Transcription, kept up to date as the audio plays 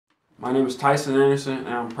My name is Tycen Anderson, and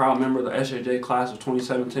I'm a proud member of the SJJ class of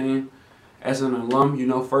 2017. As an alum, you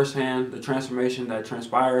know firsthand the transformation that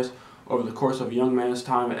transpires over the course of a young man's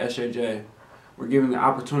time at SJJ. We're given the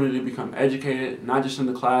opportunity to become educated, not just in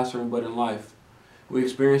the classroom, but in life. We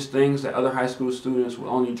experience things that other high school students will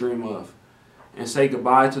only dream of, and say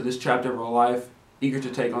goodbye to this chapter of our life, eager to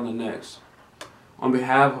take on the next. On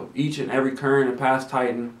behalf of each and every current and past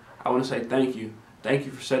Titan, I want to say thank you. Thank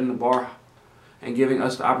you for setting the bar and giving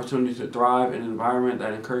us the opportunity to thrive in an environment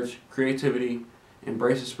that encourages creativity,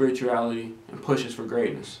 embraces spirituality, and pushes for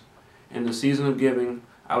greatness. In the season of giving,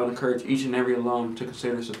 I would encourage each and every alum to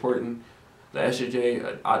consider supporting the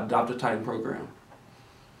SJJ Adopt a Titan program.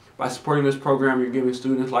 By supporting this program, you're giving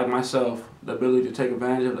students like myself the ability to take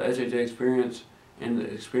advantage of the SJJ experience and the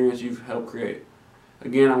experience you've helped create.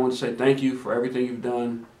 Again, I want to say thank you for everything you've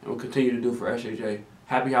done and will continue to do for SJJ.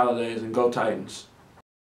 Happy holidays and go Titans!